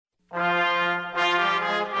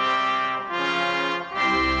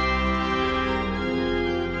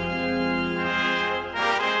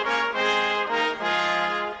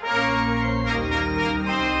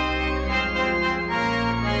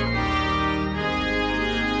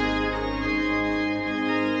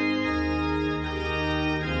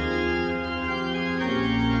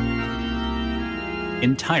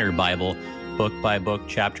entire Bible, book by book,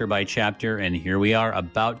 chapter by chapter. And here we are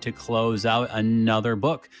about to close out another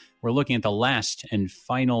book. We're looking at the last and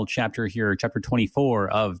final chapter here, chapter 24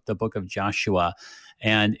 of the book of Joshua.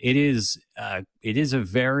 And it is a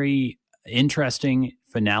very interesting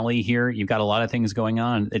finale here. You've got a lot of things going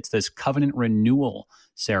on. It's this covenant renewal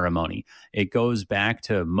ceremony. It goes back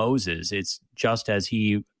to Moses. It's just as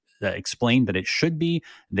he explained that it should be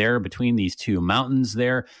there between these two mountains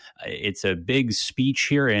there. It's a big speech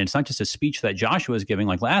here, and it's not just a speech that Joshua is giving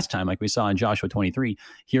like last time, like we saw in Joshua 23.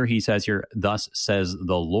 Here he says here, thus says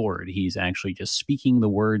the Lord. He's actually just speaking the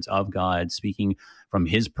words of God, speaking from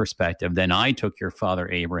his perspective. Then I took your father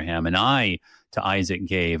Abraham, and I to Isaac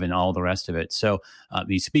gave, and all the rest of it. So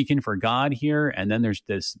he's speaking for God here, and then there's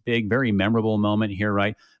this big, very memorable moment here,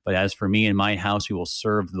 right? But as for me and my house, we will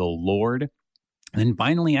serve the Lord. And then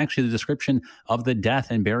finally, actually, the description of the death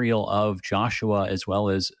and burial of Joshua, as well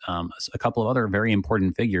as a couple of other very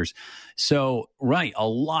important figures. So, right, a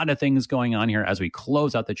lot of things going on here as we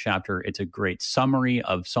close out the chapter. It's a great summary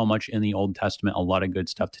of so much in the Old Testament, a lot of good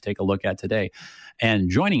stuff to take a look at today. And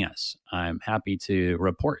joining us, I'm happy to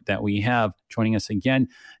report that we have joining us again,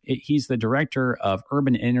 he's the director of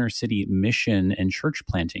Urban Inner City Mission and Church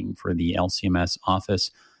Planting for the LCMS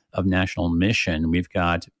Office of National Mission. We've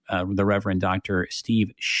got the Reverend Dr.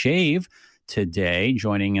 Steve Shave today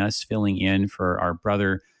joining us, filling in for our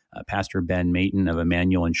brother, Pastor Ben Mayton of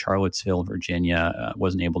Emmanuel in Charlottesville, Virginia.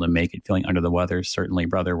 Wasn't able to make it, feeling under the weather. Certainly,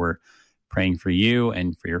 brother, we're praying for you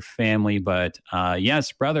and for your family. But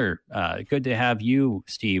yes, brother, good to have you,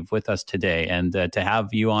 Steve, with us today, and to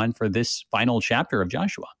have you on for this final chapter of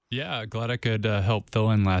Joshua. Yeah, glad I could help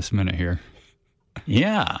fill in last minute here.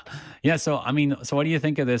 Yeah. So, so what do you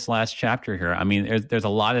think of this last chapter here? I mean, there's a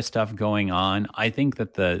lot of stuff going on. I think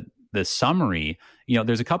that the summary,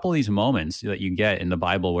 there's a couple of these moments that you get in the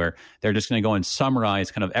Bible where they're just going to go and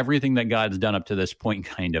summarize kind of everything that God's done up to this point,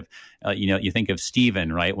 kind of. You think of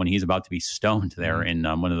Stephen, right, when he's about to be stoned there in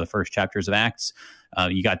one of the first chapters of Acts.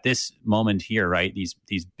 You got this moment here, right?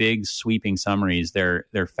 These big sweeping summaries.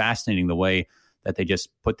 They're fascinating the way that they just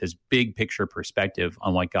put this big picture perspective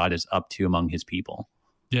on what God is up to among his people.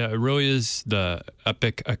 Yeah, it really is the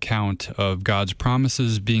epic account of God's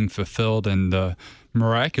promises being fulfilled and the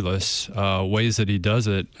miraculous ways that he does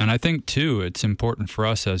it. And I think, too, it's important for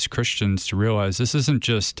us as Christians to realize this isn't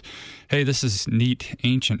just, hey, this is neat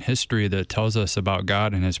ancient history that tells us about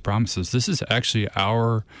God and his promises. This is actually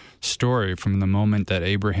our story from the moment that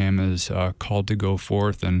Abraham is called to go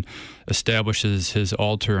forth and establishes his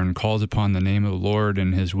altar and calls upon the name of the Lord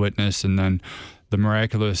and his witness, and then the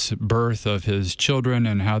miraculous birth of his children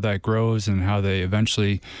and how that grows and how they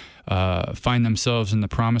eventually find themselves in the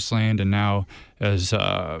promised land. And now as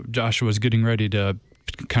Joshua's getting ready to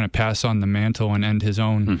kind of pass on the mantle and end his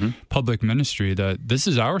own public ministry, that this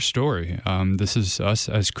is our story. This is us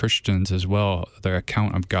as Christians as well, the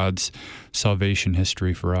account of God's salvation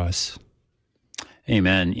history for us.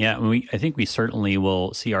 Amen. Yeah, I think we certainly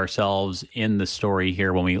will see ourselves in the story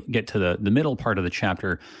here when we get to the middle part of the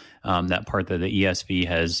chapter, that part that the ESV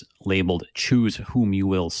has labeled "Choose whom you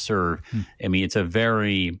will serve." I mean, it's a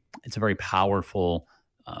very powerful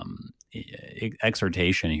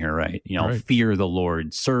exhortation here, right? Right. Fear the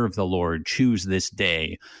Lord, serve the Lord, choose this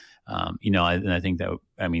day. And I think that,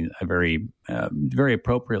 very, very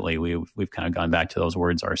appropriately, we've kind of gone back to those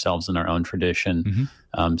words ourselves in our own tradition,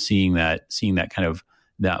 seeing that kind of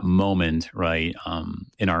that moment, right,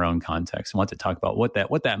 in our own context, and want to talk about what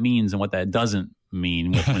that means and what that doesn't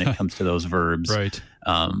mean when it comes to those verbs. Right.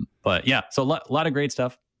 But yeah, so a lot of great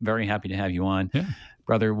stuff. Very happy to have you on. Yeah.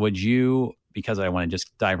 Brother, would you, because I want to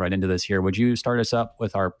just dive right into this here, would you start us up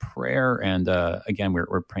with our prayer? And again,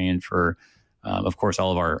 we're praying for, of course,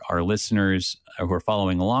 all of our listeners who are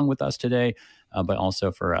following along with us today, but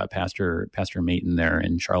also for Pastor Mayton there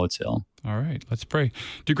in Charlottesville. All right, let's pray.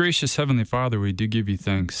 Dear gracious Heavenly Father, we do give you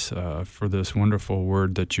thanks for this wonderful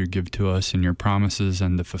word that you give to us and your promises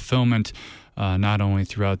and the fulfillment, not only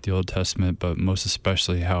throughout the Old Testament, but most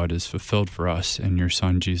especially how it is fulfilled for us in your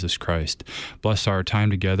Son, Jesus Christ. Bless our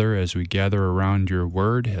time together as we gather around your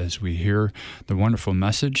word, as we hear the wonderful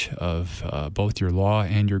message of both your law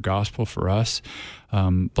and your gospel for us.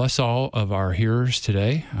 Bless all of our hearers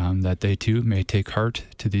today, that they too may take heart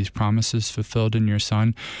to these promises fulfilled in your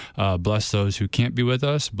Son. Bless those who can't be with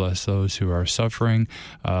us. Bless those who are suffering,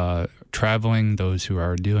 traveling, those who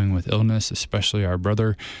are dealing with illness, especially our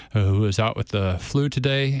brother who is out with the flu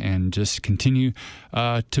today, and just continue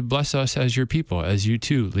to bless us as your people, as you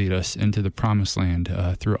too lead us into the promised land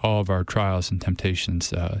through all of our trials and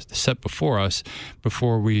temptations set before us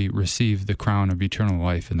before we receive the crown of eternal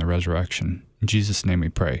life in the resurrection. In Jesus' name we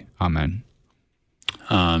pray. Amen.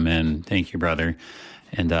 And thank you, brother.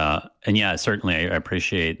 And yeah, certainly I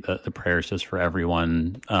appreciate the prayers just for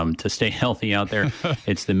everyone to stay healthy out there.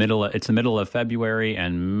 It's the middle of February,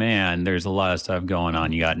 and man, there's a lot of stuff going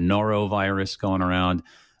on. You got norovirus going around,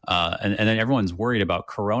 and then everyone's worried about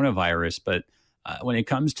coronavirus. But when it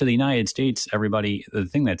comes to the United States, the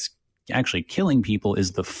thing that's actually killing people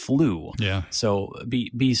is the flu. Yeah. So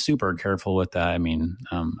be super careful with that. I mean,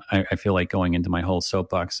 I feel like going into my whole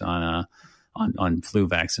soapbox on flu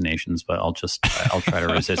vaccinations, but I'll try to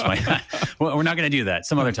resist my. Well, we're not going to do that.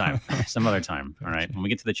 Some other time. All right. When we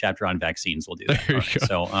get to the chapter on vaccines, we'll do that. There you go.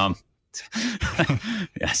 So,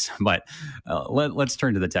 yes, but let's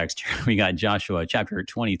turn to the text here. We got Joshua chapter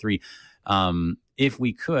 23. If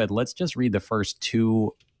we could, let's just read the first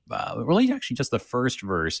two. Really, actually, just the first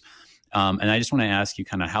verse. And I just want to ask you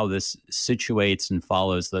kind of how this situates and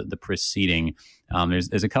follows the preceding.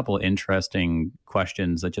 There's a couple of interesting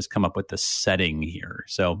questions that just come up with the setting here.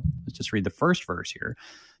 So let's just read the first verse here,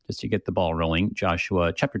 just to get the ball rolling.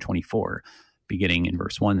 Joshua chapter 24, beginning in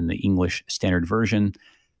verse 1 in the English Standard Version.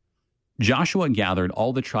 Joshua gathered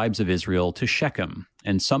all the tribes of Israel to Shechem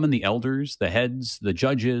and summoned the elders, the heads, the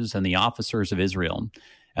judges, and the officers of Israel,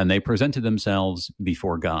 and they presented themselves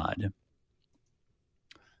before God.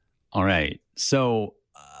 All right. So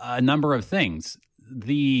a number of things.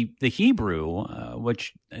 The Hebrew,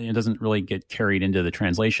 which doesn't really get carried into the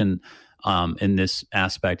translation in this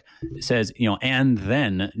aspect, says, and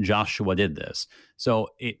then Joshua did this. So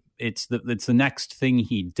it's the next thing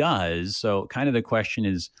he does. So kind of the question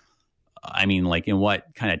is, I mean, like in what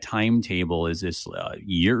kind of timetable? Is this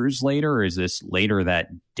years later, or is this later that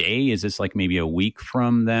day? Is this like maybe a week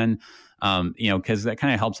from then? Because that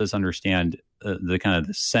kind of helps us understand the kind of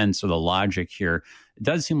the sense or the logic here. It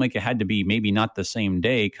does seem like it had to be maybe not the same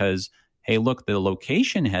day because, hey, look, the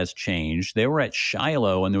location has changed. They were at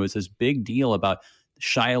Shiloh, and there was this big deal about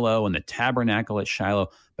Shiloh and the tabernacle at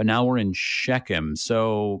Shiloh, but now we're in Shechem.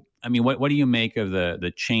 So, I mean, what do you make of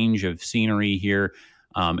the change of scenery here,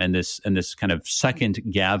 and this kind of second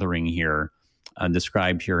gathering here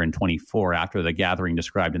described here in 24 after the gathering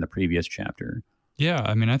described in the previous chapter? Yeah,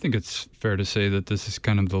 I mean, I think it's fair to say that this is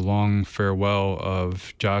kind of the long farewell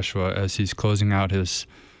of Joshua as he's closing out his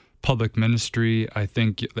public ministry. I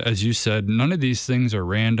think, as you said, none of these things are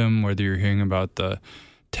random, whether you're hearing about the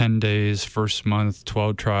 10 days, first month,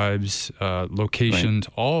 12 tribes, locations,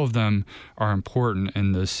 right. All of them are important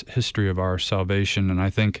in this history of our salvation. And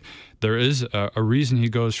I think there is a reason he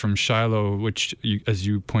goes from Shiloh, which, as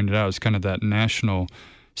you pointed out, is kind of that national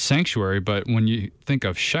sanctuary. But when you think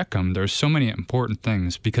of Shechem, there's so many important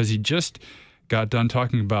things because he just got done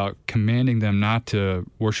talking about commanding them not to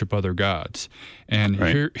worship other gods. And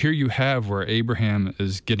right. Here you have where Abraham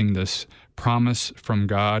is getting this promise from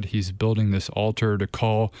God. He's building this altar to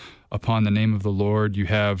call upon the name of the Lord. You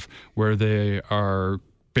have where they are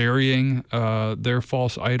burying their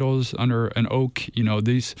false idols under an oak.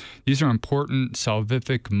 These are important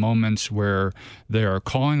salvific moments where they are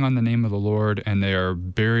calling on the name of the Lord and they are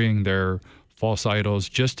burying their false idols,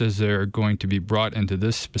 just as they're going to be brought into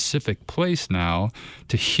this specific place now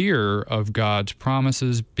to hear of God's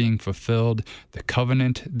promises being fulfilled, the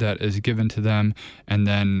covenant that is given to them, and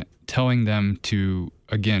then telling them to,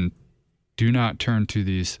 again, do not turn to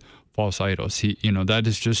these false idols. That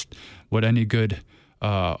is just what any good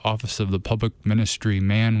office of the public ministry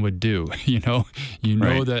man would do.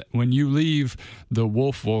 Right. That when you leave, the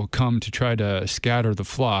wolf will come to try to scatter the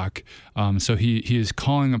flock. So he is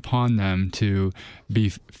calling upon them to be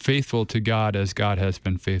faithful to God as God has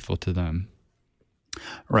been faithful to them.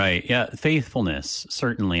 Right. Yeah. Faithfulness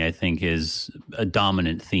certainly, I think, is a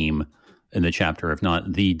dominant theme in the chapter, if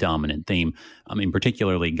not the dominant theme. I mean,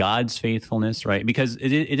 particularly God's faithfulness, right? Because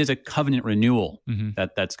it is a covenant renewal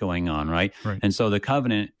that's going on, right? And so the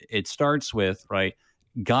covenant, it starts with, right,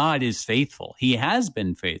 God is faithful. He has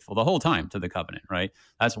been faithful the whole time to the covenant, right?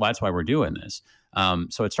 That's why we're doing this.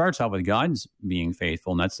 So it starts out with God's being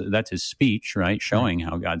faithful, and that's his speech, right? Showing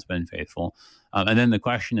how God's been faithful. And then the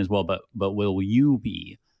question is, well, but will you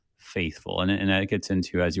be faithful? And that gets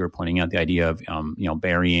into, as you were pointing out, the idea of,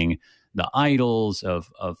 burying the idols,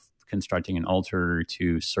 of constructing an altar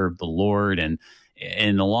to serve the Lord, and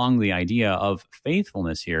along the idea of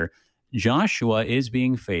faithfulness here, Joshua is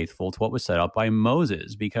being faithful to what was set up by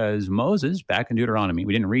Moses, because Moses, back in Deuteronomy,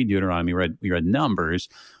 we didn't read Deuteronomy, we read Numbers,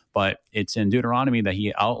 but it's in Deuteronomy that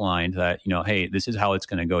he outlined that, hey, this is how it's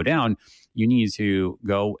going to go down. You need to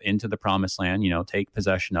go into the promised land, take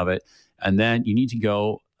possession of it, and then you need to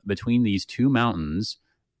go between these two mountains,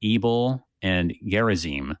 Ebal and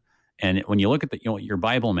Gerizim. And when you look at your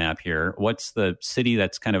Bible map here, what's the city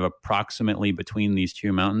that's kind of approximately between these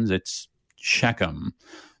two mountains? It's Shechem.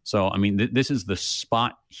 So, I mean, this is the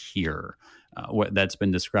spot here that's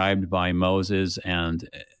been described by Moses. And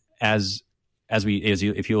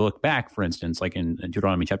if you look back, for instance, like in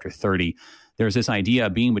Deuteronomy chapter 30, there's this idea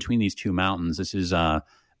of being between these two mountains. This is kind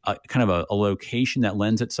of a location that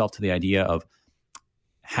lends itself to the idea of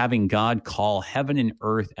having God call heaven and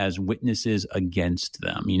earth as witnesses against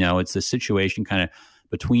them. It's the situation kind of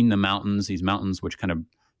between the mountains, these mountains which kind of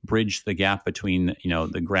bridge the gap between,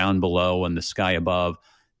 the ground below and the sky above.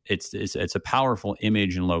 It's a powerful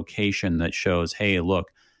image and location that shows, hey,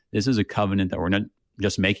 look, this is a covenant that we're not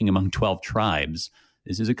just making among 12 tribes.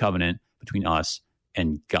 This is a covenant between us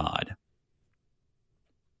and God.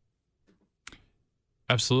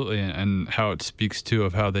 Absolutely, and how it speaks too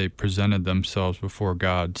of how they presented themselves before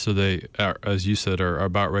God. So they, as you said, are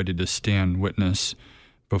about ready to stand witness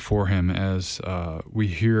before him as we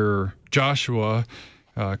hear Joshua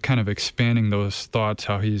kind of expanding those thoughts,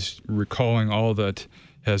 how he's recalling all that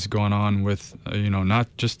has gone on with, not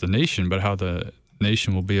just the nation, but how the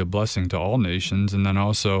nation will be a blessing to all nations, and then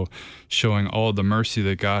also showing all the mercy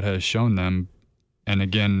that God has shown them. And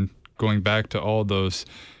again, going back to all those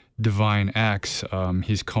divine acts,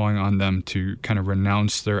 he's calling on them to kind of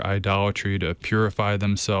renounce their idolatry, to purify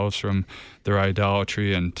themselves from their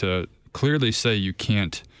idolatry, and to clearly say you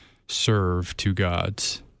can't serve two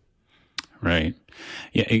gods. Right.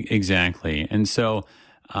 Yeah, exactly. And so,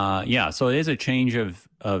 so it is a change of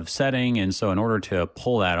setting. And so in order to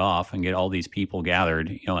pull that off and get all these people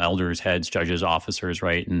gathered, elders, heads, judges, officers,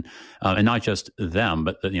 right? And not just them,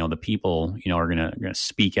 but the people, are going to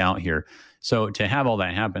speak out here. So to have all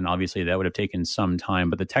that happen, obviously that would have taken some time,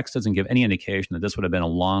 but the text doesn't give any indication that this would have been a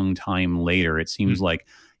long time later. It seems like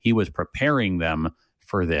he was preparing them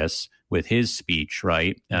for this with his speech,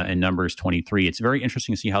 right? In Numbers 23. It's very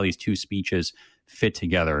interesting to see how these two speeches fit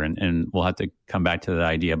together, and we'll have to come back to that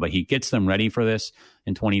idea, but he gets them ready for this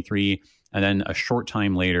in 23, and then a short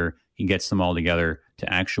time later, he gets them all together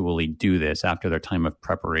to actually do this after their time of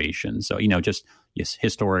preparation. So,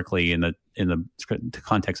 historically in the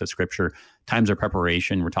context of Scripture, times of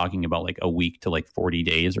preparation, we're talking about like a week to like 40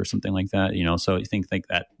 days or something like that. So you think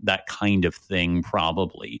that kind of thing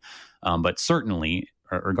probably, but certainly,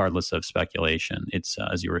 regardless of speculation, it's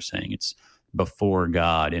as you were saying, it's before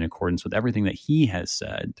God in accordance with everything that He has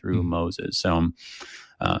said through Moses.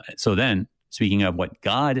 So then, speaking of what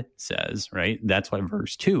God says, right? That's what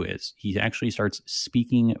verse 2 is. He actually starts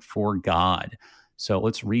speaking for God. So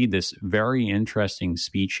let's read this very interesting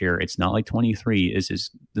speech here. It's not like 23. This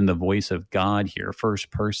is in the voice of God here,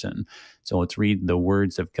 first person. So let's read the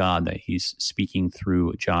words of God that He's speaking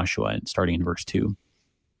through Joshua, starting in verse 2.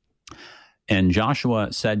 And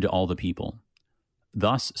Joshua said to all the people,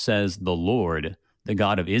 "Thus says the Lord, the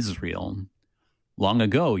God of Israel, long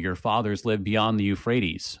ago your fathers lived beyond the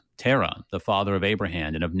Euphrates, Terah, the father of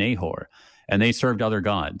Abraham and of Nahor, and they served other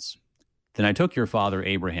gods. Then I took your father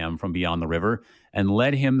Abraham from beyond the river and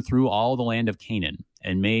led him through all the land of Canaan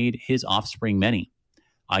and made his offspring many.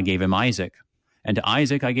 I gave him Isaac, and to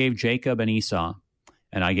Isaac I gave Jacob and Esau.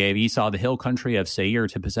 And I gave Esau the hill country of Seir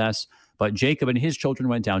to possess, but Jacob and his children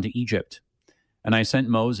went down to Egypt. And I sent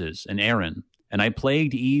Moses and Aaron, and I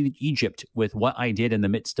plagued Egypt with what I did in the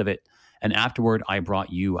midst of it, and afterward I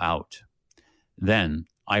brought you out. Then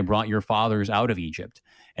I brought your fathers out of Egypt,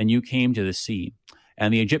 and you came to the sea.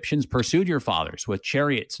 And the Egyptians pursued your fathers with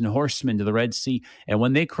chariots and horsemen to the Red Sea. And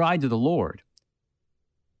when they cried to the Lord,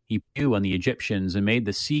 He blew on the Egyptians and made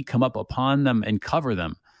the sea come up upon them and cover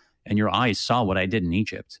them. And your eyes saw what I did in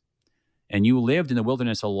Egypt. And you lived in the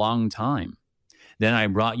wilderness a long time. Then I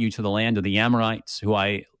brought you to the land of the Amorites,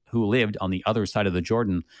 who lived on the other side of the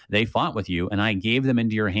Jordan. They fought with you, and I gave them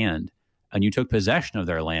into your hand. And you took possession of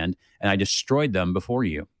their land, and I destroyed them before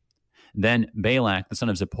you. Then Balak, the son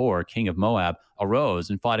of Zippor, king of Moab, arose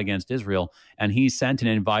and fought against Israel, and he sent and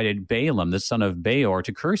invited Balaam, the son of Beor,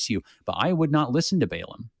 to curse you. But I would not listen to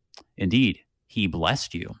Balaam. Indeed, he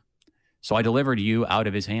blessed you. So I delivered you out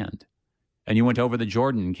of his hand. And you went over the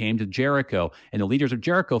Jordan and came to Jericho, and the leaders of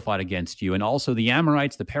Jericho fought against you, and also the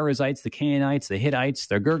Amorites, the Perizzites, the Canaanites, the Hittites,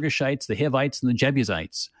 the Girgashites, the Hivites, and the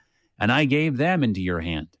Jebusites. And I gave them into your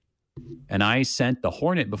hand. And I sent the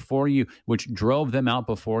hornet before you, which drove them out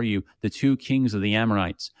before you, the two kings of the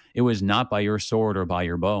Amorites. It was not by your sword or by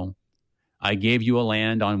your bow. I gave you a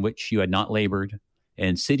land on which you had not labored,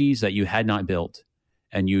 and cities that you had not built,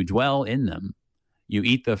 and you dwell in them. You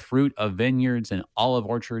eat the fruit of vineyards and olive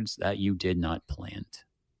orchards that you did not plant.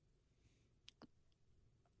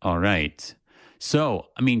 All right. So,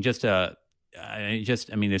 I mean, there's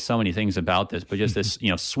so many things about this, but just this,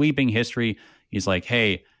 sweeping history. He's like,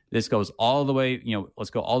 hey, This goes all the way, let's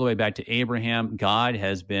go all the way back to Abraham. God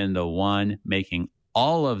has been the one making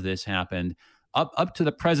all of this happen up to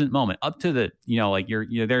the present moment, up to the, like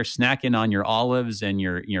you're there snacking on your olives and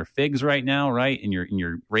your figs right now, right? And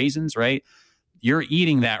your raisins, right? You're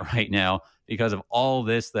eating that right now because of all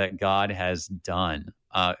this that God has done.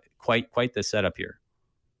 Quite the setup here.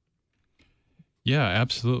 Yeah,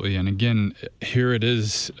 absolutely. And again, here it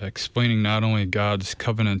is explaining not only God's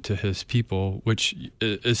covenant to his people, which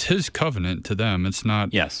is his covenant to them. It's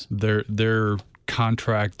not their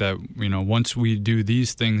contract that, once we do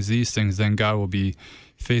these things, then God will be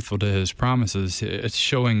faithful to his promises. It's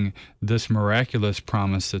showing this miraculous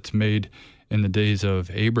promise that's made in the days of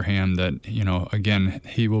Abraham that, again,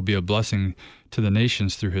 he will be a blessing to the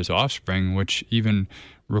nations through his offspring, which even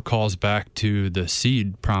recalls back to the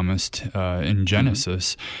seed promised in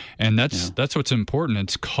Genesis. And that's what's important.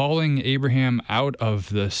 It's calling Abraham out of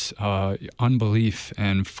this unbelief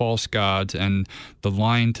and false gods, and the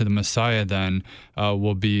line to the Messiah then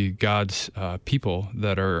will be God's people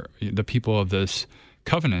that are the people of this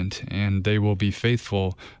covenant, and they will be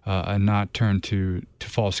faithful and not turn to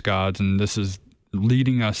false gods. And this is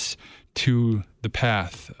leading us to the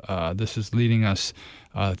path. This is leading us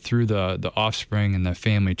through the offspring and the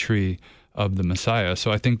family tree of the Messiah.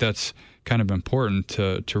 So I think that's kind of important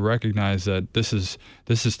to recognize that this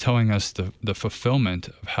is telling us the fulfillment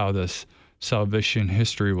of how this salvation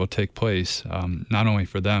history will take place, not only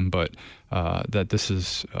for them, but that this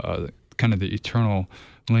is kind of the eternal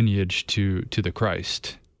lineage to the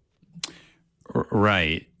Christ.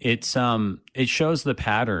 Right. It shows the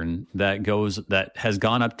pattern that has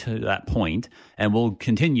gone up to that point and will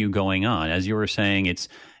continue going on. As you were saying,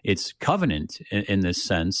 it's covenant in this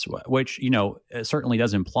sense, which it certainly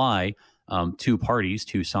does imply two parties,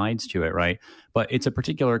 two sides to it, right? But it's a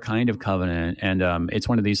particular kind of covenant, and it's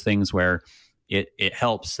one of these things where it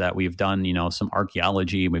helps that we've done some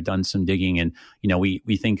archaeology, we've done some digging, and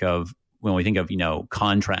we think of. When we think of,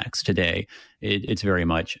 contracts today, it's very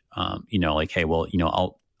much, like, hey, well,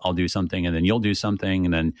 I'll do something and then you'll do something.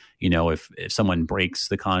 And then, if someone breaks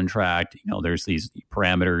the contract, there's these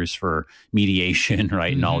parameters for mediation,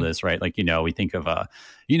 right? And all this, right? Like, we think of,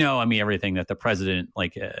 everything that the president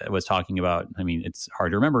was talking about. I mean, it's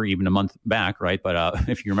hard to remember even a month back, right? But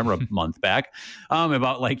if you remember a month back,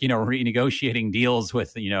 about renegotiating deals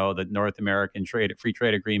with, the North American free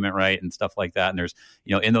trade agreement, right? And stuff like that. And there's,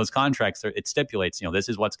 in those contracts, it stipulates, this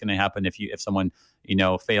is what's going to happen if someone,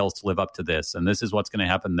 fails to live up to this, and this is what's going to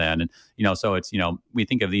happen then. And, so it's, we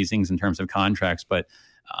think of these things in terms of contracts, but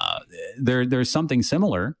there's something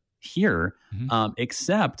similar here,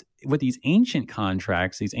 except with these ancient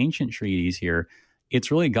contracts, these ancient treaties here,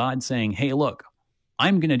 it's really God saying, hey, look,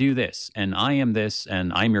 I'm going to do this, and I am this,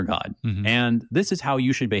 and I'm your God, and this is how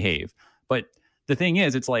you should behave. But the thing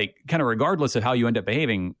is, it's like, kind of regardless of how you end up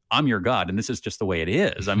behaving, I'm your God, and this is just the way it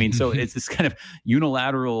is. I mean, so it's this kind of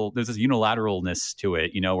unilateral, there's this unilateralness to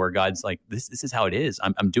it, where God's like, this is how it is.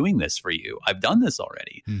 I'm doing this for you. I've done this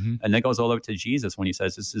already. And that goes all the way to Jesus when he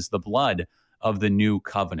says, this is the blood of the new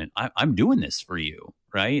covenant. I'm doing this for you,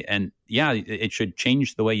 right? And yeah, it should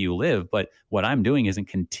change the way you live, but what I'm doing isn't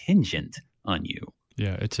contingent on you.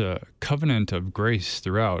 Yeah, it's a covenant of grace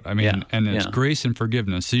throughout. I mean, and it's grace and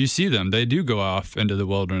forgiveness. So you see them; they do go off into the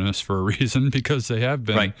wilderness for a reason, because they have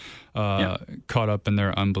been caught up in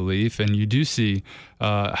their unbelief. And you do see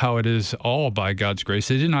how it is all by God's grace.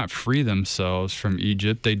 They did not free themselves from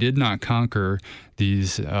Egypt. They did not conquer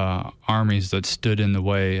these armies that stood in the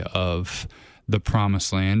way of the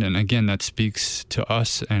promised land. And again, that speaks to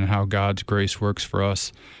us and how God's grace works for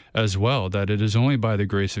us as well, that it is only by the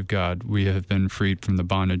grace of God we have been freed from the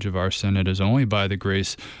bondage of our sin. It is only by the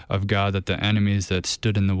grace of God that the enemies that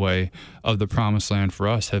stood in the way of the promised land for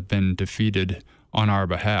us have been defeated on our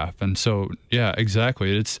behalf. And so, yeah,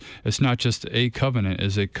 exactly. It's not just a covenant,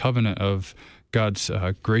 it's a covenant of God's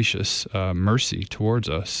gracious mercy towards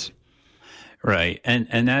us. Right.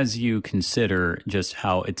 And as you consider just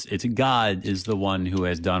how it's God is the one who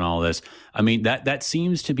has done all this, I mean, that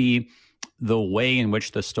seems to be the way in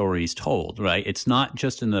which the story is told, right? It's not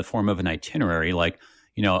just in the form of an itinerary, like,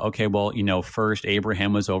 okay, well, first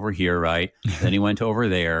Abraham was over here, right? Then he went over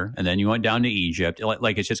there, and then you went down to Egypt.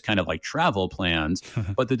 Like it's just kind of like travel plans.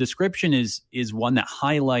 But the description is one that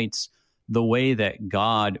highlights the way that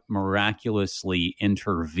God miraculously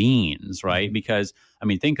intervenes, right? Because, I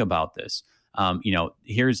mean, think about this.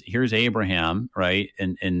 Here's Abraham, right?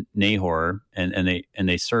 And Nahor, and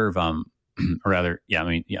they serve,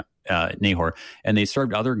 Nahor, and they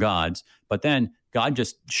served other gods, but then God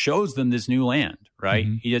just shows them this new land, right?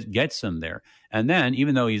 He just gets them there. And then,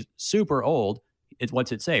 even though he's super old,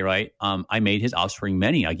 what's it say, right? I made his offspring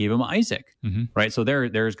many. I gave him Isaac, right? So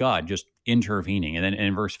there's God just intervening. And then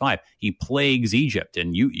in verse 5, he plagues Egypt,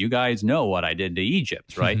 and you guys know what I did to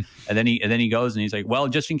Egypt, right? and then he goes and he's like, well,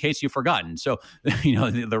 just in case you've forgotten. So,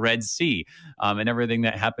 the Red Sea, and everything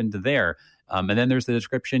that happened there. And then there's the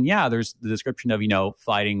description. Yeah, there's the description of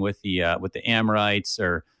fighting with the Amorites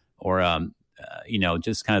or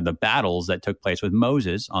just kind of the battles that took place with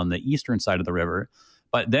Moses on the eastern side of the river.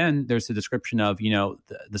 But then there's the description of the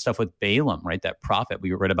stuff with Balaam, right? That prophet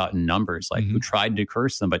we read about in Numbers, like who tried to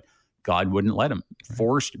curse them, but God wouldn't let him.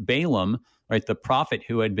 Forced Balaam, right? The prophet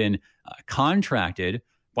who had been contracted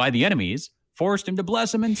by the enemies, forced him to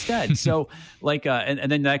bless him instead. So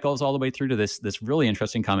and then that goes all the way through to this really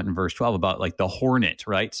interesting comment in verse 12 about like the hornet,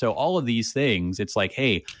 right? So all of these things, it's like,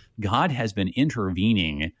 hey, God has been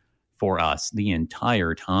intervening for us the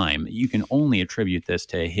entire time. You can only attribute this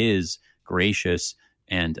to his gracious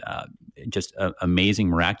and just amazing,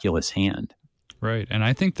 miraculous hand. Right. And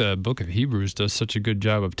I think the book of Hebrews does such a good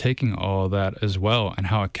job of taking all that as well and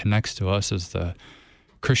how it connects to us as the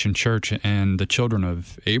Christian church and the children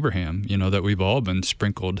of Abraham, that we've all been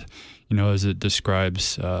sprinkled, as it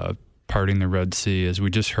describes parting the Red Sea, as we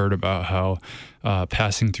just heard about how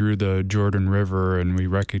passing through the Jordan River, and we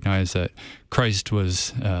recognize that Christ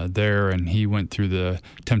was there and he went through the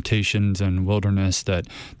temptations and wilderness, that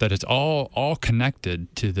it's all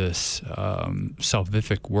connected to this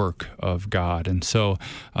salvific work of God. And so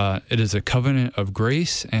it is a covenant of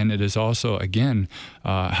grace, and it is also, again,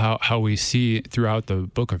 how we see throughout the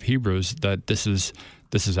book of Hebrews that this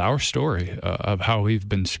is our story of how we've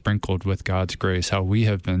been sprinkled with God's grace, how we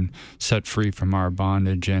have been set free from our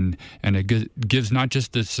bondage, and it gives not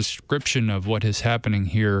just this description of what is happening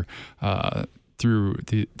here through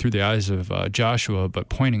the eyes of Joshua, but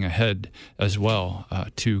pointing ahead as well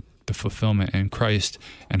to the fulfillment in Christ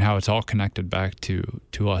and how it's all connected back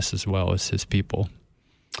to us as well as his people.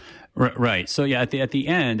 Right. So yeah, at the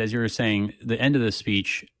end, as you were saying, the end of the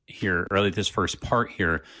speech here, or like this first part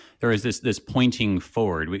here, there is this pointing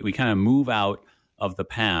forward. We kind of move out of the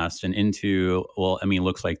past and into, it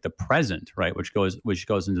looks like the present, right? Which goes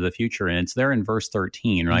into the future. And it's there in verse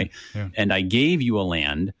 13, right? Yeah. And I gave you a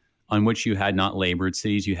land on which you had not labored,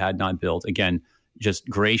 cities you had not built. Again, just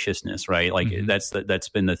graciousness, right? Like that's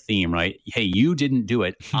been the theme, right? Hey, you didn't do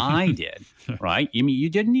it, I did, right? You mean you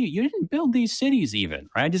didn't build these cities even,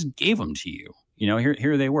 right? I just gave them to you.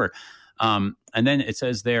 Here they were. And then it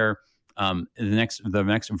says there, the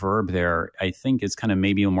next verb there, I think is kind of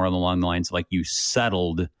maybe more along the lines of like you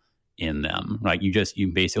settled in them, right? You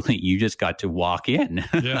just got to walk in.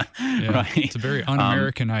 Yeah. Right? It's a very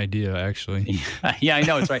un-American idea, actually. Yeah, I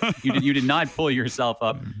know. It's right. You did not pull yourself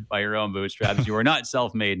up by your own bootstraps. You were not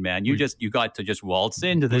self-made, man. You got to just waltz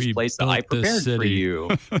into this place that I prepared for you.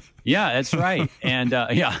 Yeah, that's right. And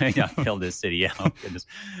build this city. Yeah, oh, goodness.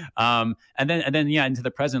 And then into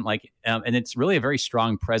the present, and it's really a very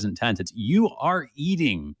strong present tense. It's you are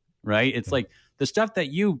eating, right? It's like the stuff that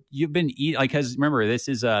you've been eating, because remember, this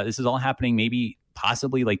is all happening maybe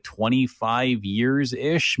possibly like 25 years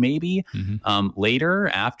ish, maybe later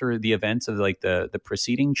after the events of like the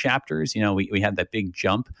preceding chapters. We had that big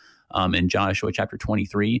jump in Joshua chapter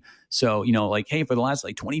 23. So hey, for the last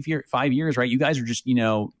like 25 years, right? You guys are just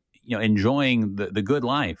enjoying the good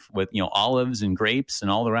life with olives and grapes and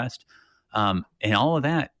all the rest, and all of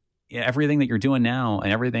that. Everything that you're doing now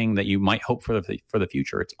and everything that you might hope for the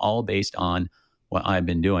future, it's all based on what I've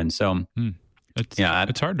been doing. So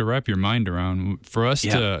it's hard to wrap your mind around for us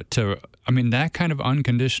to that kind of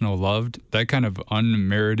unconditional love, that kind of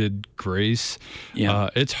unmerited grace.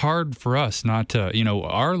 It's hard for us not to,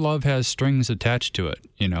 our love has strings attached to it,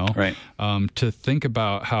 right. To think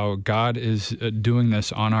about how God is doing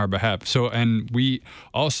this on our behalf. So, and we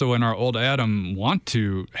also in our old Adam want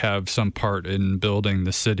to have some part in building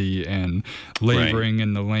the city and laboring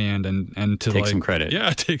in the land and to take some credit.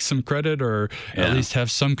 Yeah, take some credit or at least have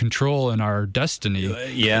some control in our destiny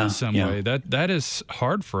in some way. That is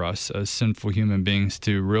hard for us as sinful human beings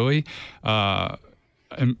to really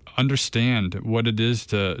understand what it is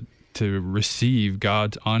to receive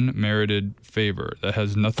God's unmerited favor that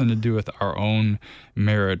has nothing to do with our own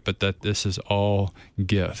merit, but that this is all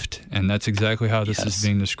gift. And that's exactly how this is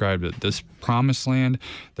being described. That this promised land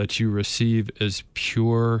that you receive is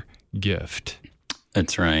pure gift.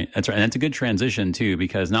 That's right. And that's a good transition too,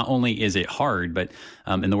 because not only is it hard, but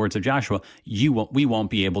in the words of Joshua, we won't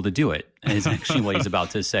be able to do it, is actually what he's about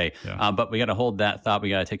to say. But we got to hold that thought. We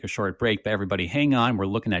got to take a short break. But everybody hang on. We're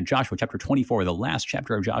looking at Joshua chapter 24, the last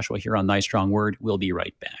chapter of Joshua here on Thy Strong Word. We'll be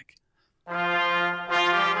right back.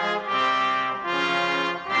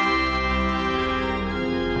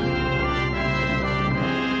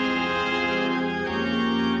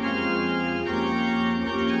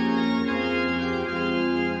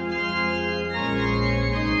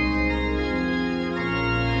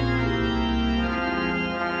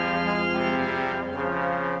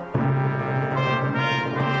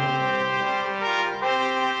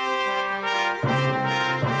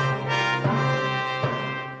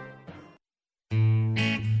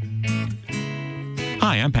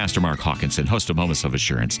 I'm Pastor Mark Hawkinson, host of Moments of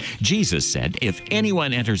Assurance. Jesus said, "If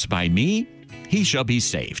anyone enters by me, he shall be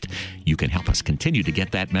saved." You can help us continue to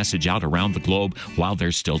get that message out around the globe while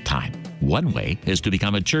there's still time. One way is to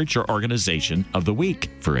become a church or organization of the week.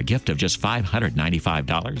 For a gift of just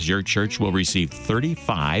 $595, your church will receive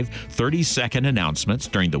 35 30-second announcements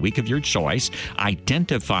during the week of your choice,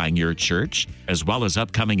 identifying your church, as well as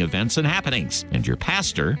upcoming events and happenings. And your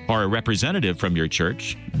pastor or a representative from your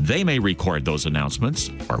church, they may record those announcements,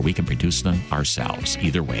 or we can produce them ourselves.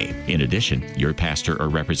 Either way. In addition, your pastor or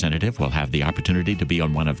representative will have the opportunity to be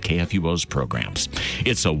on one of KFUO's programs.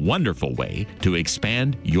 It's a wonderful way to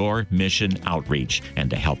expand your mission outreach and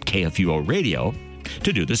to help KFUO Radio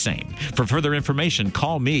to do the same. For further information,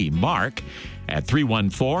 call me, Mark, at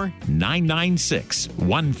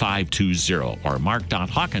 314-996-1520 or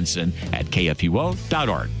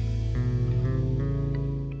mark.hawkinson@kfuo.org.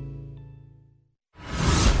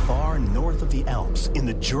 Far north of the Alps, in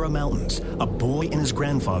the Jura Mountains, a boy and his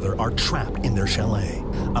grandfather are trapped in their chalet.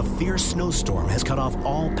 A fierce snowstorm has cut off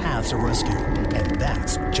all paths of rescue, and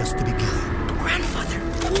that's just the beginning. Grandfather,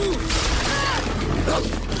 move!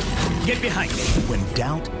 Get behind me! When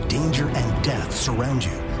doubt, danger, and death surround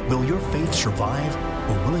you, will your faith survive,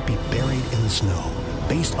 or will it be buried in the snow?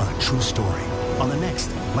 Based on a true story, on the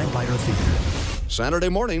next Lamplighter Theater. Saturday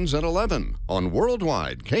mornings at 11 on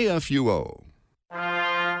Worldwide KFUO.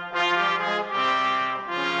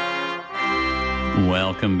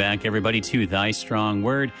 Welcome back, everybody, to Thy Strong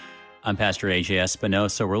Word. I'm Pastor A.J.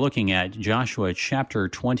 Espinosa. We're looking at Joshua chapter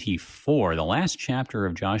 24, the last chapter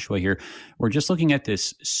of Joshua here. We're just looking at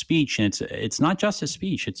this speech, and it's not just a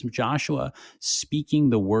speech. It's Joshua speaking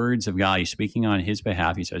the words of God. He's speaking on his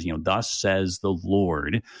behalf. He says, thus says the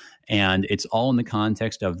Lord. And it's all in the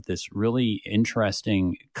context of this really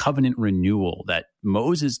interesting covenant renewal that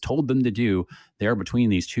Moses told them to do there between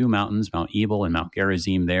these two mountains, Mount Ebal and Mount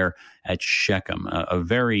Gerizim, there at Shechem, a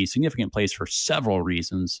very significant place for several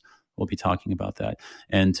reasons. We'll be talking about that.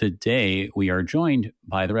 And today we are joined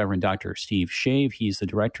by the Reverend Dr. Steve Shave. He's the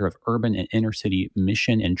Director of Urban and Inner City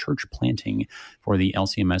Mission and Church Planting for the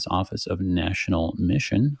LCMS Office of National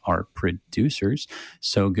Mission, our producers.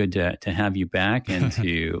 So good to have you back. And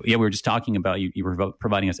we were just talking about, you were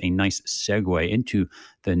providing us a nice segue into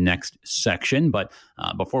the next section. But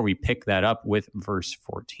before we pick that up with verse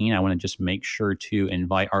 14, I want to just make sure to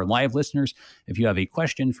invite our live listeners. If you have a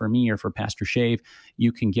question for me or for Pastor Shave,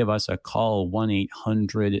 you can give us a call,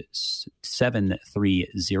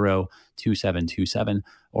 1-800-730-2727.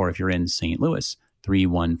 Or if you're in St. Louis,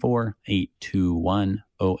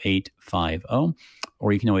 314-821-0850.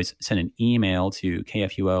 Or you can always send an email to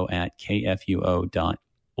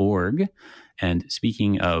kfuo@kfuo.org. And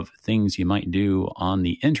speaking of things you might do on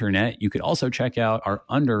the internet, you could also check out our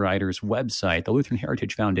underwriters website, the Lutheran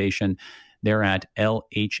Heritage Foundation. They're at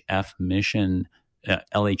LHF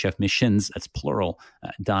Missions, that's plural,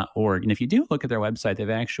 .org. And if you do look at their website,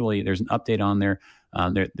 there's an update on there.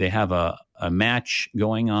 They have a match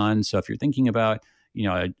going on. So if you're thinking about,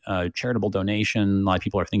 a charitable donation, a lot of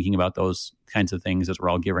people are thinking about those kinds of things as we're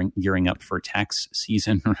all gearing up for tax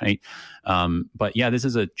season, right? But yeah, this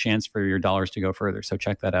is a chance for your dollars to go further. So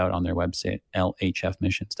check that out on their website,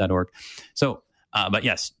 lhfmissions.org. So, but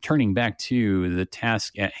yes, turning back to the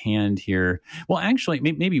task at hand here. Well, actually,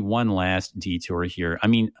 maybe one last detour here. I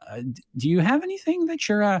mean, do you have anything that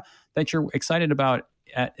you're excited about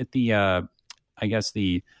at the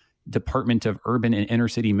the Department of Urban and Inner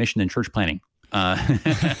City Mission and Church Planting?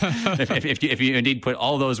 If you indeed put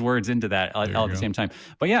all those words into that all at the same time.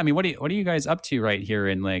 But yeah, I mean, what are you guys up to right here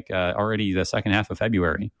in already the second half of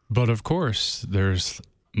February? But of course, there's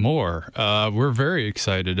more. We're very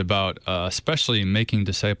excited about, especially Making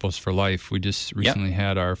Disciples for Life. We just recently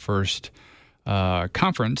had our first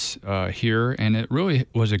conference here, and it really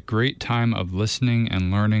was a great time of listening and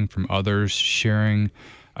learning from others, sharing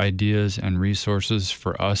ideas and resources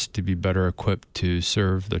for us to be better equipped to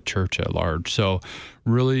serve the church at large. So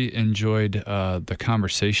really enjoyed the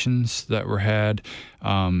conversations that were had.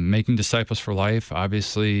 Making Disciples for Life,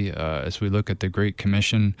 obviously, as we look at the Great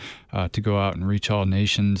Commission to go out and reach all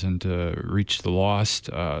nations and to reach the lost,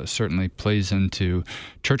 certainly plays into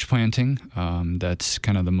church planting. That's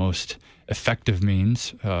kind of the most effective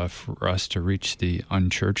means for us to reach the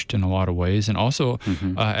unchurched in a lot of ways, and also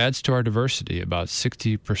adds to our diversity. About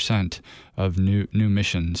 60% of new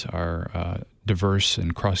missions are diverse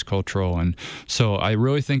and cross-cultural, and so I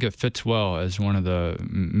really think it fits well as one of the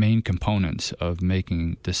main components of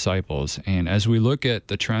making disciples. And as we look at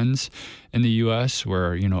the trends in the U.S.,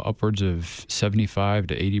 where upwards of 75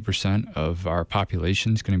 to 80% of our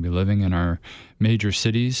population is going to be living in our major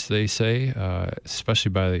cities, they say,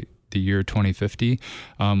 especially by the year 2050,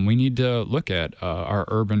 we need to look at our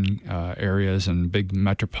urban areas and big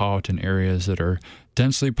metropolitan areas that are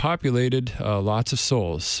densely populated, lots of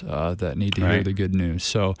souls that need to hear the good news.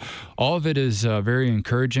 So all of it is very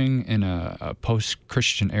encouraging in a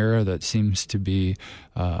post-Christian era that seems to be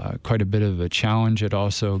quite a bit of a challenge. It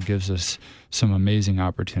also gives us some amazing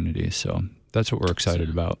opportunities. So that's what we're excited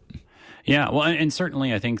about. Yeah, well, and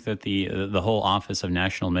certainly I think that the whole Office of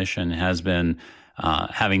National Mission has been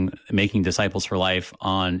making disciples for life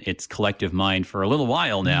on its collective mind for a little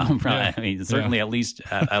while now. I mean, certainly at least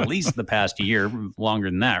the past year,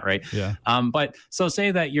 longer than that, right? Yeah. But so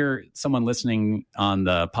say that you're someone listening on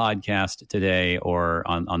the podcast today or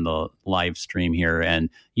on the live stream here,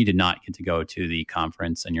 and you did not get to go to the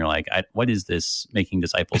conference, and you're like, what is this making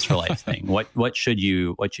disciples for life thing? What should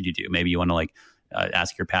you do? Maybe you want to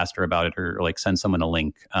ask your pastor about it, or send someone a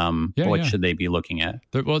link. What should they be looking at?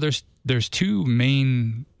 Well, there's two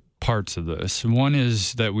main parts of this. One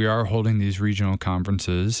is that we are holding these regional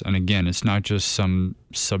conferences. And again, it's not just some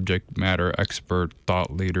subject matter expert,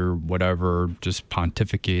 thought leader, whatever, just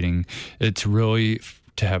pontificating. It's really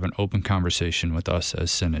to have an open conversation with us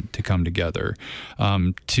as Synod, to come together,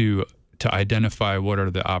 to identify what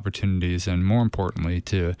are the opportunities, and more importantly,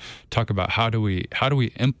 to talk about how do we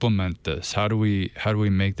implement this? How do we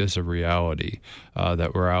make this a reality,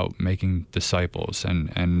 that we're out making disciples,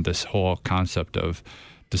 and this whole concept of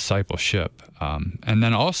discipleship. And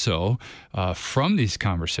then also from these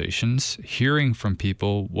conversations, hearing from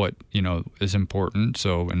people what, is important.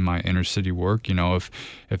 So in my inner city work,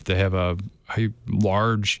 if they have a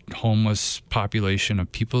large homeless population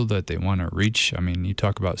of people that they want to reach, I mean, you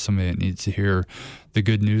talk about somebody that needs to hear the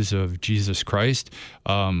good news of Jesus Christ.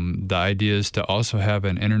 The idea is to also have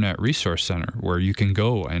an internet resource center where you can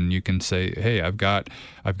go and you can say, hey, I've got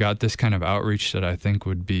this kind of outreach that I think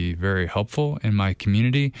would be very helpful in my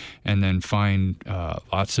community, and then find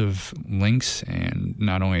lots of links and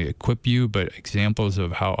not only equip you, but examples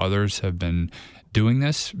of how others have been doing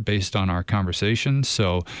this based on our conversations.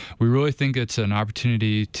 So we really think it's an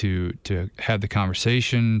opportunity to have the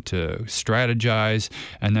conversation, to strategize,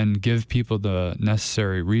 and then give people the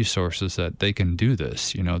necessary resources that they can do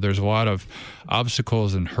this. There's a lot of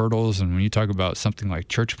obstacles and hurdles, and when you talk about something like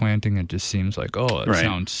church planting, it just seems like, it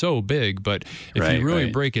sounds so big. But if you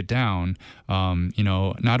really break it down,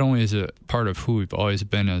 not only is it part of who we've always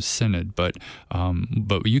been as Synod, but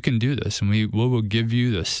you can do this, and we will give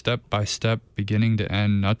you the step-by-step, beginning to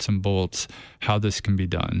end, nuts and bolts, how this can be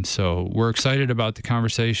done. So we're excited about the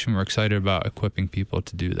conversation. We're excited about equipping people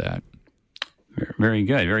to do that. Very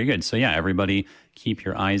good. Very good. So yeah, everybody keep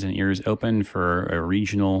your eyes and ears open for a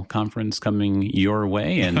regional conference coming your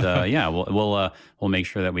way. And we'll make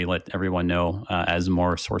sure that we let everyone know as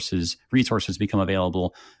more resources become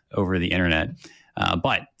available over the internet.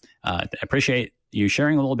 But I appreciate you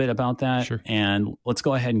sharing a little bit about that. Sure. And let's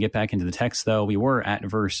go ahead and get back into the text, though. We were at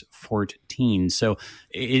verse 14. So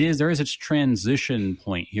there is a transition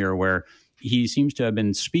point here where he seems to have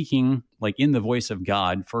been speaking in the voice of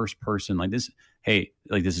God, first person, like this. Hey,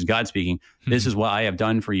 this is God speaking. This is what I have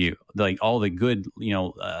done for you. All the good,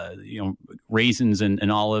 raisins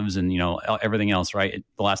and olives and, everything else, right?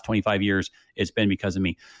 The last 25 years, it's been because of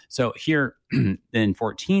me. So here in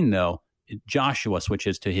 14, though, Joshua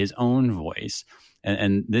switches to his own voice,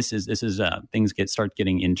 and this is things start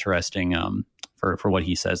getting interesting for what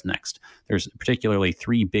he says next. There's particularly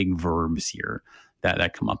three big verbs here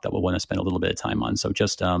that come up that we'll want to spend a little bit of time on. So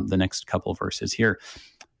just the next couple verses here.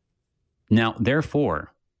 Now,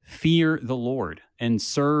 therefore, fear the Lord and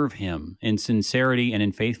serve him in sincerity and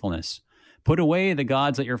in faithfulness. Put away the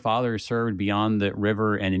gods that your fathers served beyond the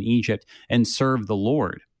river and in Egypt, and serve the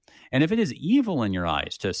Lord. And if it is evil in your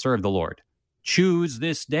eyes to serve the Lord, choose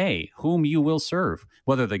this day whom you will serve,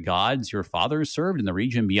 whether the gods your fathers served in the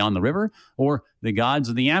region beyond the river, or the gods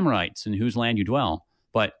of the Amorites in whose land you dwell.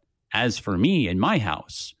 But as for me and my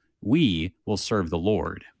house, we will serve the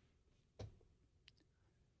Lord.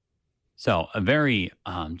 So a very,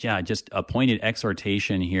 just a pointed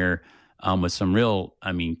exhortation here with some real,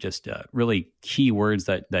 really key words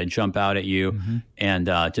that jump out at you. Mm-hmm. And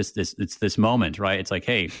it's this moment, right? It's like,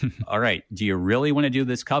 hey, all right, do you really want to do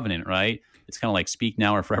this covenant, right? It's kind of like speak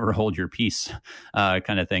now or forever hold your peace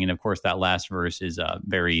kind of thing. And of course, that last verse is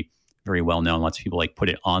very, very well known. Lots of people put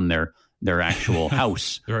it on their actual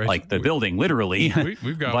house, right. The building, literally.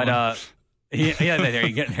 We've got one.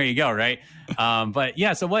 There you go, right?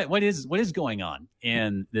 So what is going on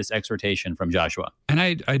in this exhortation from Joshua? And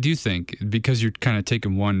I do think, because you're kind of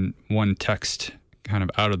taking one text kind of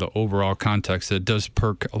out of the overall context, it does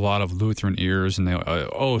perk a lot of Lutheran ears, and they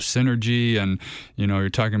synergy, and you're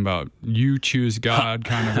talking about you choose God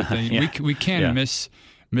kind of a thing. Yeah. We can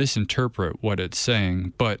misinterpret what it's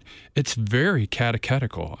saying, but it's very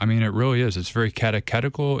catechetical. I mean, it really is. It's very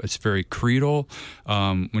catechetical. It's very creedal.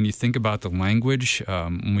 When you think about the language,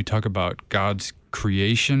 when we talk about God's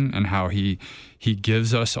creation and how he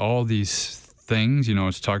gives us all these things,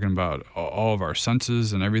 it's talking about all of our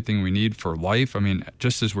senses and everything we need for life. I mean,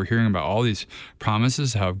 just as we're hearing about all these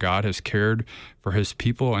promises, how God has cared for his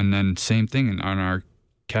people, and then same thing on our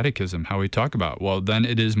catechism, how we talk about, well, then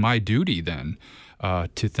it is my duty then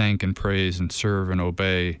to thank and praise and serve and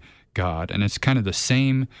obey God. And it's kind of the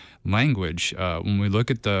same language. When we look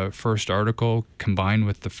at the first article combined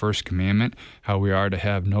with the first commandment, how we are to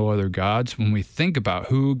have no other gods, when we think about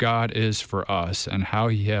who God is for us and how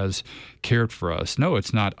he has cared for us, no,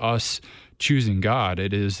 it's not us choosing God.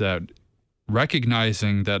 It is that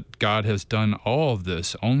recognizing that God has done all of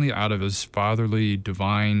this only out of his fatherly,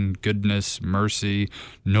 divine goodness, mercy,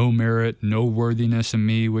 no merit, no worthiness in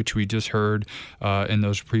me, which we just heard in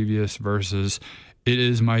those previous verses. It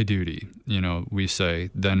is my duty, we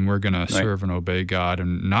say, then we're going to serve and obey God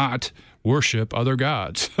and not worship other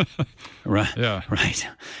gods. Right. Yeah. Right.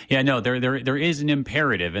 Yeah. No. There is an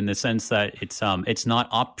imperative in the sense that it's not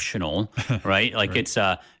optional, right? Like it's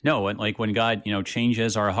like when God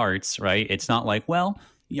changes our hearts, right? It's not like, well,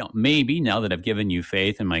 maybe now that I've given you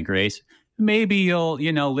faith and my grace, maybe you'll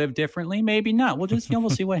live differently, maybe not. We'll just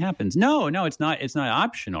we'll see what happens. No, it's not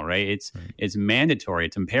optional, right? It's mandatory.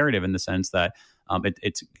 It's imperative in the sense that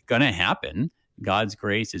it's going to happen. God's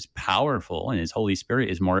grace is powerful, and his Holy Spirit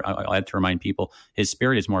is more, I have to remind people, his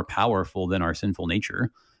Spirit is more powerful than our sinful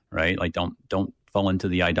nature, right? Like don't fall into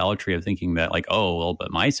the idolatry of thinking that like, oh, well,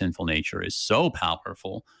 but my sinful nature is so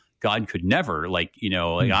powerful. God could never,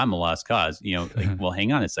 I'm a lost cause, well,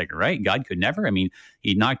 hang on a second, right? God could never. I mean,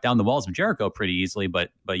 he knocked down the walls of Jericho pretty easily,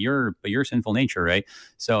 but your sinful nature, right?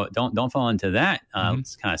 So don't fall into that.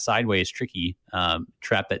 It's kind of sideways, tricky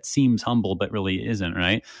trap that seems humble, but really isn't,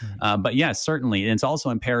 right? But yes, certainly. And it's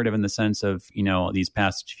also imperative in the sense of, these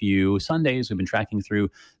past few Sundays, we've been tracking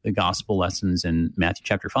through the gospel lessons in Matthew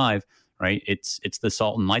chapter 5. Right. It's the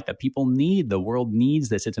salt and light that people need. The world needs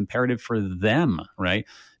this. It's imperative for them. Right.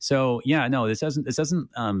 So, this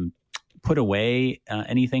doesn't put away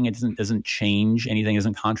anything. It doesn't change anything. It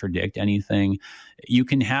doesn't contradict anything. You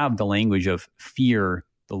can have the language of fear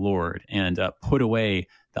the Lord and put away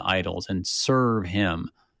the idols and serve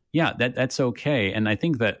him. Yeah, that's okay. And I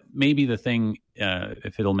think that maybe the thing,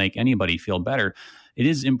 if it'll make anybody feel better, it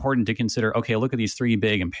is important to consider, okay, look at these three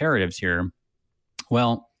big imperatives here.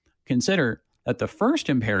 Well, consider that the first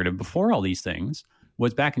imperative before all these things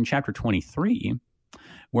was back in chapter 23,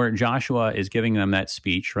 where Joshua is giving them that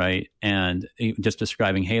speech, right? And just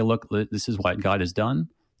describing, hey, look, this is what God has done.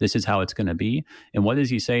 This is how it's going to be. And what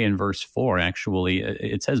does he say in verse 4? Actually,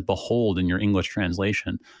 it says, behold in your English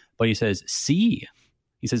translation, but he says, see.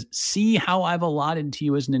 He says, see how I've allotted to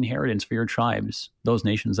you as an inheritance for your tribes, those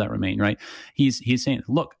nations that remain, right? He's saying,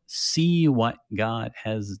 look, see what God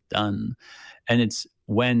has done. And it's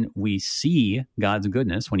when we see God's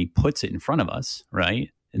goodness, when he puts it in front of us, right,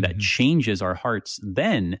 and that changes our hearts,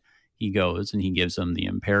 then he goes and he gives them the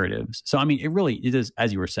imperatives. So, I mean, it is,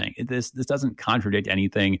 as you were saying, this doesn't contradict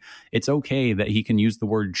anything. It's okay that he can use the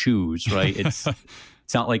word choose, right? It's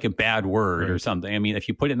not like a bad word or something. I mean, if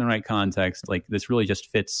you put it in the right context, like this really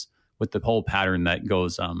just fits with the whole pattern that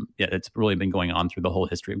goes, it's really been going on through the whole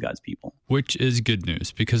history of God's people. Which is good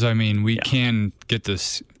news, because, I mean, we can get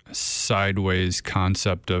this sideways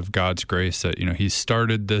concept of God's grace that, he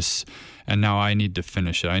started this and now I need to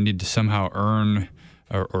finish it. I need to somehow earn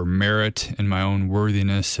or merit in my own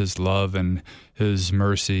worthiness his love and his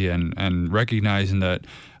mercy, and recognizing that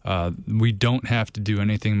we don't have to do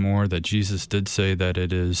anything more, that Jesus did say that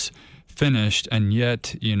it is finished, and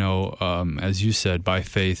yet, as you said, by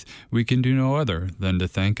faith, we can do no other than to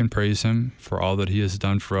thank and praise him for all that he has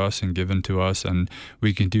done for us and given to us, and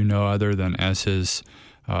we can do no other than as his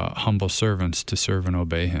humble servants to serve and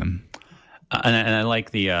obey him. And I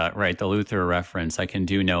like the Luther reference. I can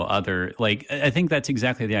do no other. Like, I think that's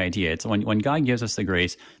exactly the idea. It's when God gives us the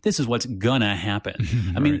grace, this is what's gonna happen.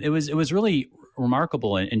 I mean, it was really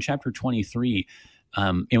remarkable in chapter 23.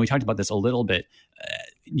 And we talked about this a little bit.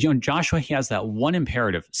 Joshua, he has that one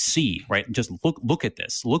imperative, see, right? Just look at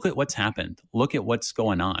this. Look at what's happened. Look at what's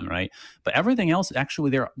going on, right? But everything else,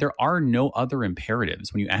 actually, there are no other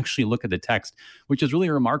imperatives when you actually look at the text, which is really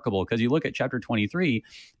remarkable because you look at chapter 23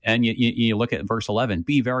 and you look at verse 11,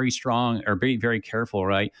 be very strong or be very careful,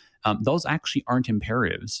 right? Those actually aren't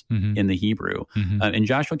imperatives in the Hebrew. In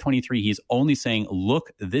Joshua 23, he's only saying,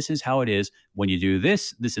 look, this is how it is. When you do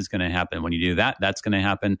this, this is going to happen. When you do that, that's going to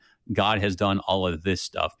happen. God has done all of this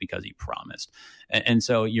stuff because he promised. And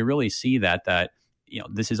so you really see that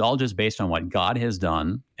this is all just based on what God has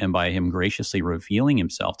done and by him graciously revealing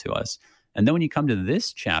himself to us. And then when you come to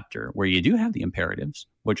this chapter where you do have the imperatives,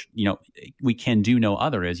 which, we can do no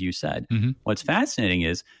other, as you said, what's fascinating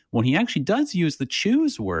is when he actually does use the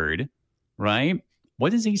choose word, right?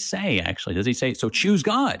 What does he say, actually? Does he say, so choose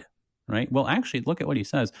God, right? Well, actually, look at what he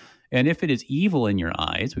says. And if it is evil in your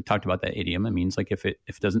eyes, we've talked about that idiom. It means like if it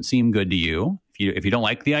doesn't seem good to you, if you don't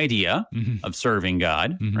like the idea of serving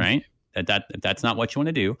God, right? If that's not what you want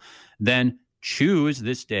to do, then choose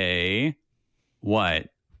this day what?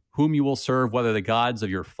 Whom you will serve, whether the gods of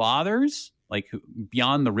your fathers, like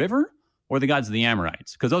beyond the river, or the gods of the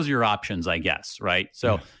Amorites, because those are your options, I guess, right?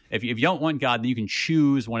 So if you don't want God, then you can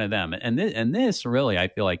choose one of them. And this really, I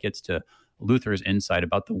feel like, gets to Luther's insight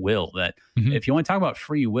about the will, that if you want to talk about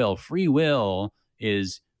free will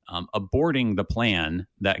is aborting the plan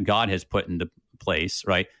that God has put into place,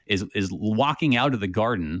 right? Is walking out of the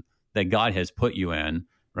garden that God has put you in,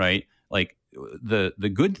 right? Like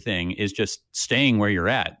the good thing is just staying where you're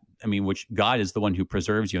at. I mean, which God is the one who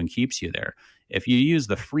preserves you and keeps you there. If you use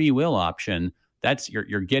the free will option, that's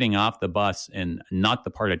you're getting off the bus and not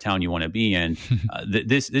the part of town you want to be in.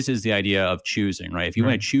 This is the idea of choosing, right? If you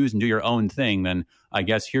want to choose and do your own thing, then I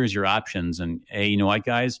guess here's your options. And hey, you know what,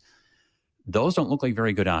 guys? Those don't look like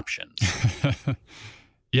very good options.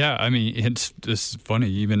 Yeah, I mean, it's funny.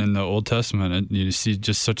 Even in the Old Testament, you see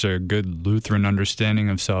just such a good Lutheran understanding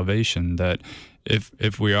of salvation that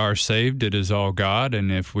if we are saved, it is all God,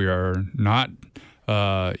 and if we are not,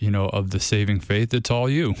 of the saving faith, it's all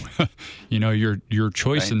you. Your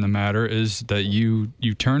choice in the matter is that you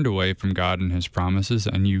turned away from God and his promises,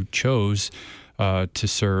 and you chose to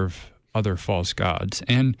serve other false gods.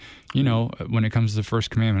 And, when it comes to the first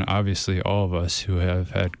commandment, obviously all of us who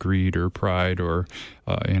have had greed or pride or,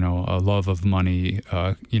 a love of money,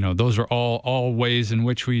 those are all ways in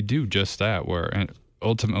which we do just that, where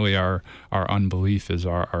ultimately our unbelief is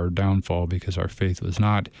our downfall because our faith was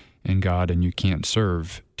not in God, and you can't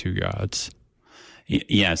serve two gods.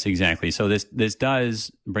 Yes, exactly. So this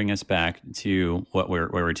does bring us back to what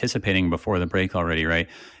we're anticipating before the break already, right?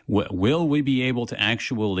 Will we be able to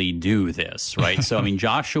actually do this, right? So, I mean,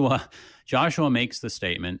 Joshua makes the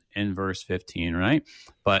statement in verse 15, right?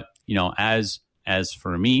 But, as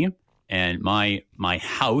for me and my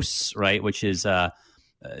house, right, which is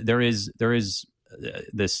there is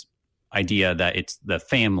this idea that it's the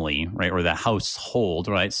family, right, or the household,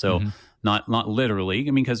 right? So. Not literally.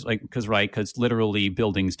 I mean, because literally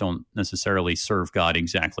buildings don't necessarily serve God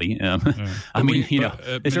exactly. They serve its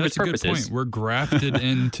purposes. That's a good point. We're grafted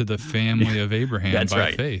into the family of Abraham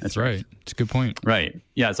by faith. That's right. It's a good point. Right.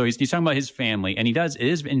 Yeah. So he's talking about his family, and it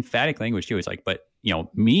is emphatic language too. It's like, but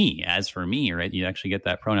me, as for me, right? You actually get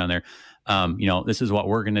that pronoun there. This is what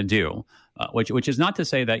we're going to do. Which is not to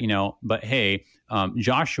say that, but hey,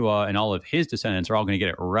 Joshua and all of his descendants are all going to get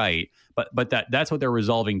it right. But that's what they're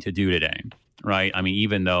resolving to do today, right? I mean,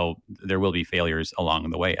 even though there will be failures along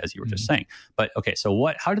the way, as you were just saying. But okay,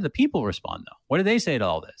 so how do the people respond, though? What do they say to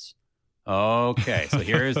all this? Okay, so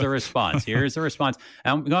here's the response. Go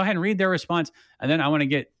ahead and read their response. And then I want to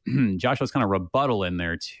get Joshua's kind of rebuttal in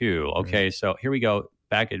there too. Okay, so here we go.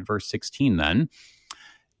 Back at verse 16 then.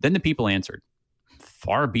 Then the people answered,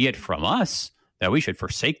 far be it from us that we should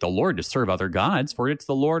forsake the Lord to serve other gods, for it's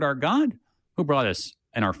the Lord our God who brought us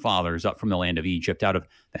and our fathers up from the land of Egypt, out of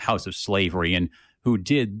the house of slavery, and who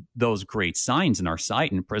did those great signs in our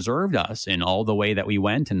sight and preserved us in all the way that we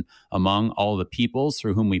went and among all the peoples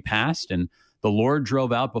through whom we passed. And the Lord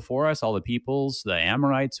drove out before us all the peoples, the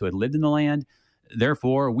Amorites who had lived in the land.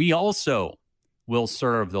 Therefore, we also will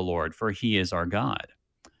serve the Lord, for he is our God.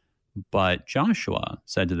 But Joshua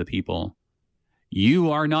said to the people,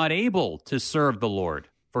 you are not able to serve the Lord,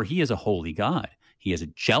 for he is a holy God. He is a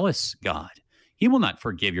jealous God. He will not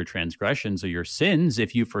forgive your transgressions or your sins.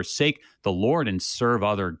 If you forsake the Lord and serve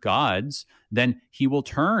other gods, then he will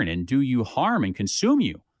turn and do you harm and consume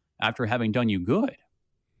you after having done you good.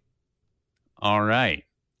 All right.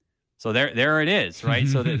 So there it is, right?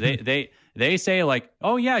 So they say like,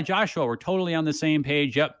 oh yeah, Joshua, we're totally on the same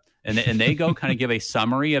page. Yep. And they go kind of give a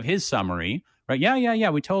summary of his summary, right? Yeah.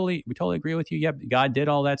 We totally agree with you. Yep, God did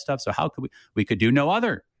all that stuff. So how could we could do no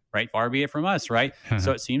other, right? Far be it from us, right?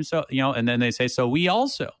 So it seems so, and then they say, so we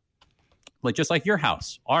also, like just like your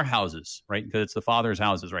house, our houses, right? Because it's the Father's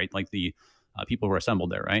houses, right? Like the people who are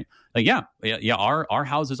assembled there, right? Like our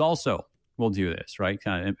houses also will do this, right?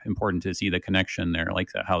 Kind of important to see the connection there, like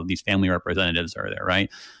how these family representatives are there, right?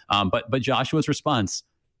 But Joshua's response,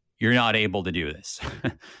 you're not able to do this,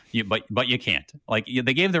 but you can't. Like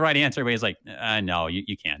they gave the right answer, but he's like, no,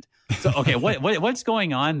 you can't. So okay, what's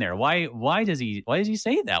going on there? Why does he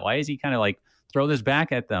say that? Why does he kind of like throw this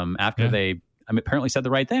back at them after they apparently said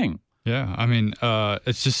the right thing? Yeah, I mean,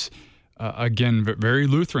 it's just. Again, very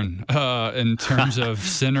Lutheran in terms of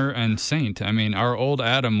sinner and saint. I mean, our old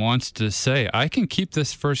Adam wants to say, I can keep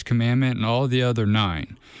this first commandment and all the other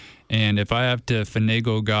 9. And if I have to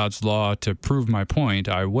finagle God's law to prove my point,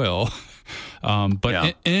 I will.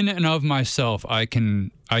 But in and of myself, I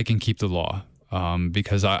can keep the law.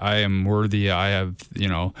 Because I am worthy, I have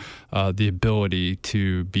the ability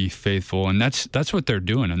to be faithful, and that's what they're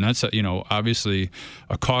doing, and that's obviously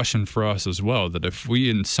a caution for us as well. That if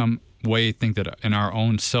we in some way think that in our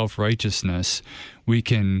own self-righteousness we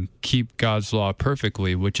can keep God's law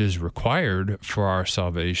perfectly, which is required for our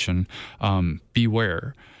salvation,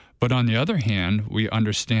 beware. But on the other hand, we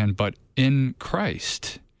understand, but in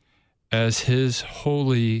Christ, as His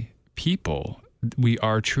holy people, we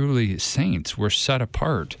are truly saints. We're set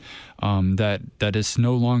apart. That it's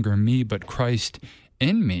no longer me, but Christ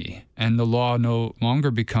in me. And the law no longer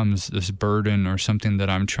becomes this burden or something that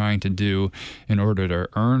I'm trying to do in order to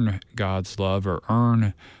earn God's love or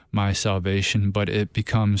earn my salvation, but it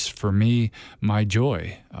becomes for me my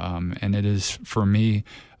joy. And it is for me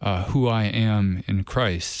who I am in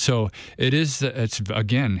Christ. So it's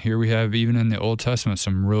again, here we have, even in the Old Testament,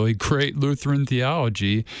 some really great Lutheran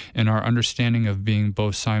theology in our understanding of being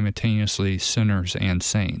both simultaneously sinners and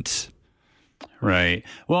saints. Right.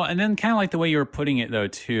 Well, and then kind of like the way you were putting it, though,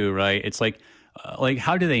 too, right? It's like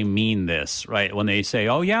how do they mean this, right? When they say,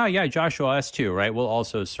 oh, yeah, Joshua, us too, right? We'll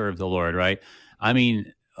also serve the Lord, right? I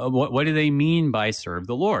mean, what do they mean by serve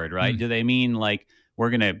the Lord, right? Do they mean like we're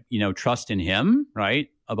going to, trust in Him, right,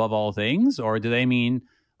 above all things? Or do they mean,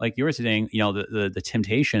 like you were saying, the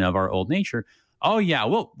temptation of our old nature? Oh, yeah,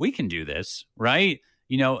 well, we can do this, right?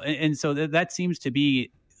 And so that seems to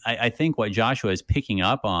be, I think, what Joshua is picking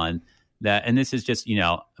up on. That, and this is just,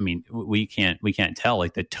 we can't tell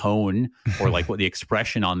like the tone or like what the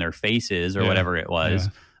expression on their faces or whatever it was.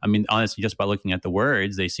 Yeah. I mean, honestly, just by looking at the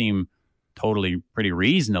words, they seem totally pretty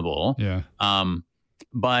reasonable. Yeah.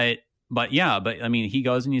 But I mean, he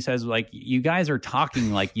goes and he says, like, you guys are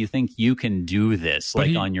talking like you think you can do this, but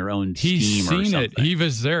like on your own steam he's or seen something. It. He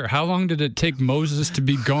was there. How long did it take Moses to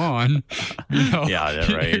be gone? Yeah,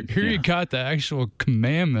 that's right. Here you got the actual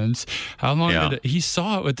commandments. How long did it? He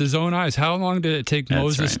saw it with his own eyes. How long did it take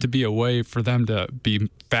Moses to be away for them to be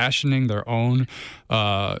fashioning their own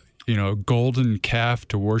golden calf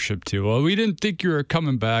to worship to? Well, we didn't think you were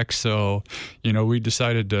coming back, so we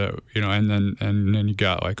decided to, and then you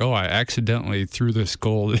got like, oh, I accidentally threw this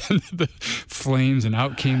gold into the flames, and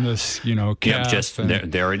out came this, calf. I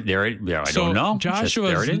don't know. Joshua,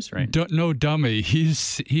 there it is, right? No dummy.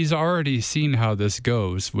 He's already seen how this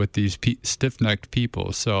goes with these stiff-necked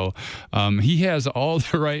people, so he has all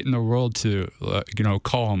the right in the world to,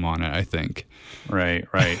 call him on it, I think. Right.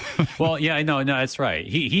 Well, yeah, no, that's right.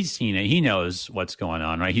 He's seen it. He knows what's going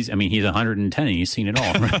on, right? He's 110 and he's seen it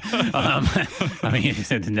all.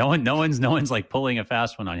 Right? No one's like pulling a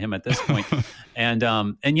fast one on him at this point. And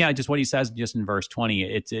yeah, just what he says just in verse 20,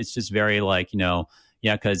 it's just very like,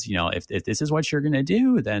 because if this is what you're going to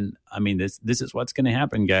do, then this is what's going to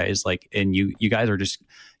happen, guys. Like, and you guys are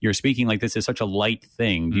you're speaking like this is such a light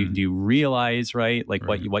thing. Do you realize, right? Like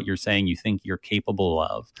what you're saying, you think you're capable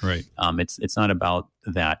of, right? It's not about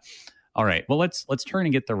that. All right. Well, let's turn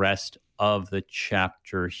and get the rest of the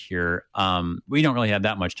chapter here. We don't really have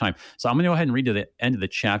that much time, so I'm going to go ahead and read to the end of the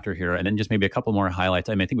chapter here, and then just maybe a couple more highlights.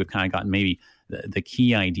 I think we've kind of gotten maybe the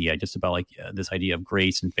key idea just about like this idea of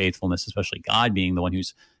grace and faithfulness, especially God being the one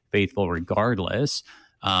who's faithful regardless.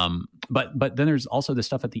 But then there's also the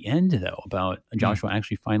stuff at the end though about Joshua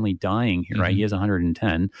actually finally dying here, right? He is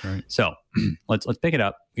 110. Right. So let's pick it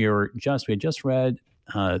up. We had just read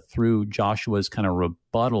through Joshua's kind of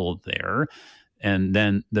rebuttal there, and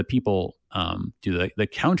then the people do the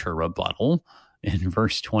counter rebuttal in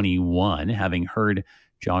verse 21, having heard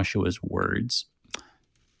Joshua's words.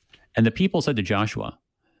 And the people said to Joshua,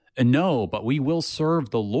 "No, but we will serve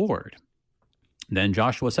the Lord." Then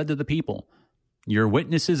Joshua said to the people, "You're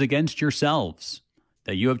witnesses against yourselves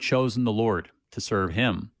that you have chosen the Lord to serve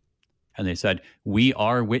him." And they said, "We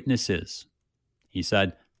are witnesses." He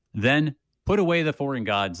said, "Then put away the foreign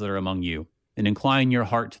gods that are among you, and incline your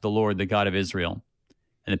heart to the Lord, the God of Israel."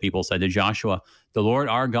 And the people said to Joshua, "The Lord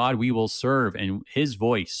our God we will serve, and his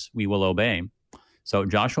voice we will obey." So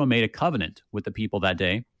Joshua made a covenant with the people that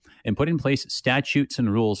day and put in place statutes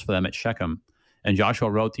and rules for them at Shechem. And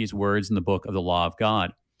Joshua wrote these words in the book of the law of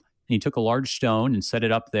God. And he took a large stone and set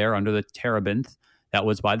it up there under the terebinth that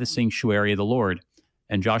was by the sanctuary of the Lord.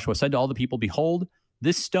 And Joshua said to all the people, "Behold,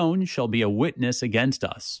 this stone shall be a witness against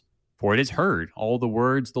us, for it has heard all the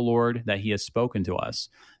words of the Lord that he has spoken to us.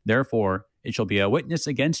 Therefore, it shall be a witness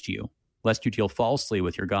against you, lest you deal falsely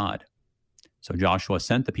with your God." So Joshua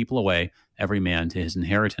sent the people away, every man to his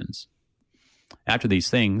inheritance. After these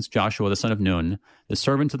things, Joshua the son of Nun, the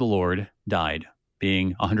servant of the Lord, died,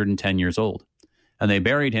 being 110 years old. And they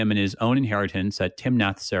buried him in his own inheritance at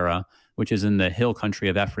Timnath-Serah, which is in the hill country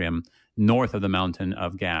of Ephraim, north of the mountain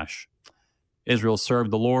of Gash. Israel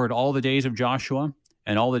served the Lord all the days of Joshua,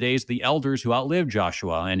 and all the days of the elders who outlived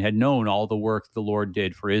Joshua, and had known all the work the Lord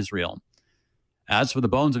did for Israel. As for the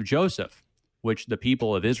bones of Joseph, which the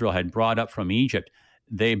people of Israel had brought up from Egypt,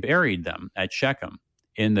 they buried them at Shechem,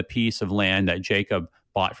 in the piece of land that Jacob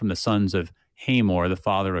bought from the sons of Hamor, the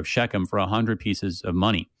father of Shechem, for 100 pieces of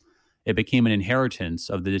money. It became an inheritance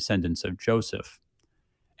of the descendants of Joseph.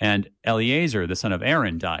 And Eleazar, the son of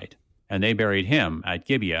Aaron, died, and they buried him at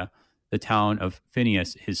Gibeah, the town of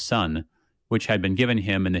Phinehas, his son, which had been given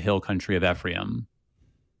him in the hill country of Ephraim.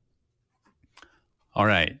 All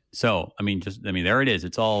right. So, there it is.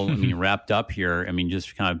 It's all, wrapped up here.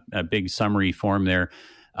 Just kind of a big summary form there.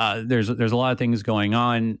 There's a lot of things going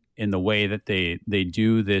on in the way that they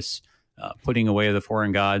do this, putting away the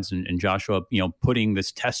foreign gods, and Joshua, putting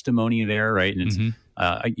this testimony there, right? And it's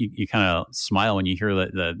you kind of smile when you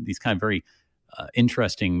hear these kind of very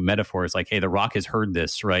interesting metaphors, like, "Hey, the rock has heard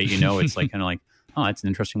this," right? It's like kind of like, oh, that's an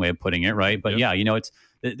interesting way of putting it, right? But yeah,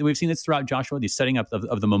 we've seen this throughout Joshua, the setting up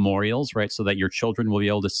of the memorials, right? So that your children will be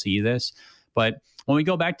able to see this. But when we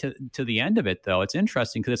go back to the end of it, though, it's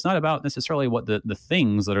interesting because it's not about necessarily what the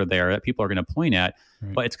things that are there that people are going to point at,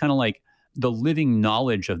 right, but it's kind of like the living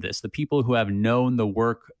knowledge of this, the people who have known the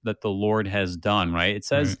work that the Lord has done, right? It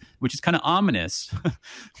says, right, which is kind of ominous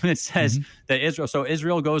when it says that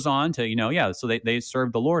Israel goes on to, so they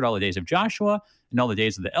served the Lord all the days of Joshua and all the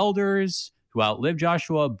days of the elders who outlived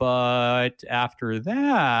Joshua. But after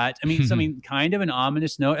that, kind of an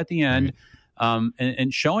ominous note at the end. Right.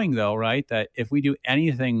 And showing, though, right, that if we do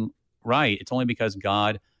anything right, it's only because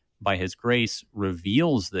God, by his grace,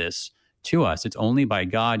 reveals this to us. It's only by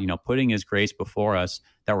God, putting his grace before us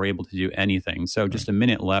that we're able to do anything. So just a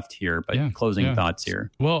minute left here, but closing thoughts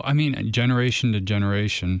here. Well, generation to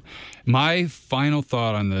generation. My final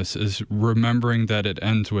thought on this is remembering that it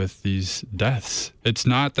ends with these deaths. It's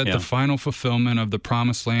not that the final fulfillment of the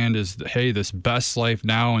promised land is, hey, this best life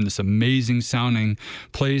now and this amazing sounding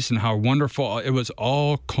place and how wonderful. It was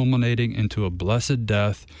all culminating into a blessed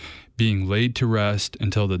death, being laid to rest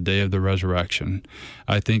until the day of the resurrection.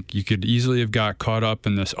 I think you could easily have got caught up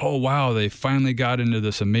in this, oh, wow, they finally got into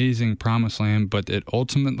this amazing promised land, but it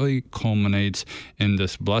ultimately culminates in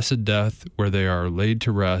this blessed death where they are laid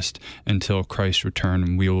to rest until Christ's return,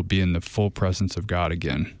 and we will be in the full presence of God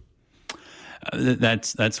again.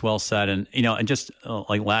 That's well said. And, and just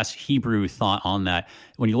like last Hebrew thought on that,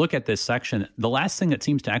 when you look at this section, the last thing that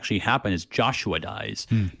seems to actually happen is Joshua dies,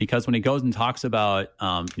 because when it goes and talks about,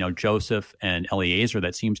 Joseph and Eleazar,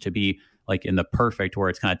 that seems to be like in the perfect, where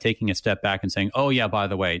it's kind of taking a step back and saying, oh yeah, by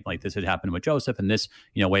the way, like this had happened with Joseph, and this,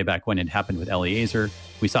 way back when it happened with Eleazar.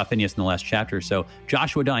 We saw Phinehas in the last chapter. So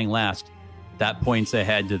Joshua dying last, that points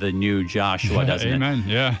ahead to the new Joshua, doesn't it? Amen.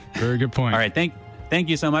 Yeah. Very good point. All right. Thank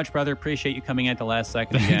you so much, brother. Appreciate you coming at the last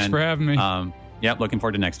second again. Thanks for having me. Looking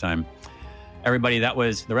forward to next time. Everybody, that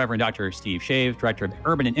was the Reverend Dr. Steve Shave, Director of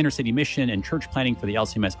Urban and Inner City Mission and Church Planning for the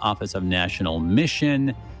LCMS Office of National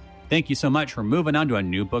Mission. Thank you so much for moving on to a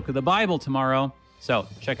new book of the Bible tomorrow. So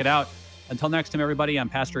check it out. Until next time, everybody, I'm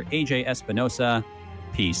Pastor AJ Espinosa.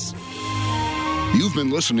 Peace. You've been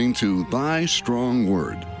listening to Thy Strong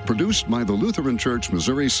Word, produced by the Lutheran Church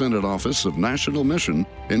Missouri Synod Office of National Mission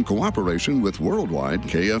in cooperation with Worldwide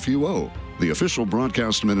KFUO, the official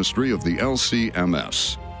broadcast ministry of the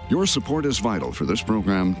LCMS. Your support is vital for this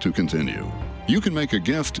program to continue. You can make a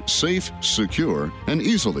gift safe, secure, and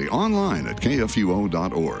easily online at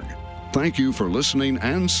kfuo.org. Thank you for listening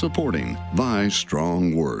and supporting Thy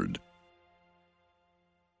Strong Word.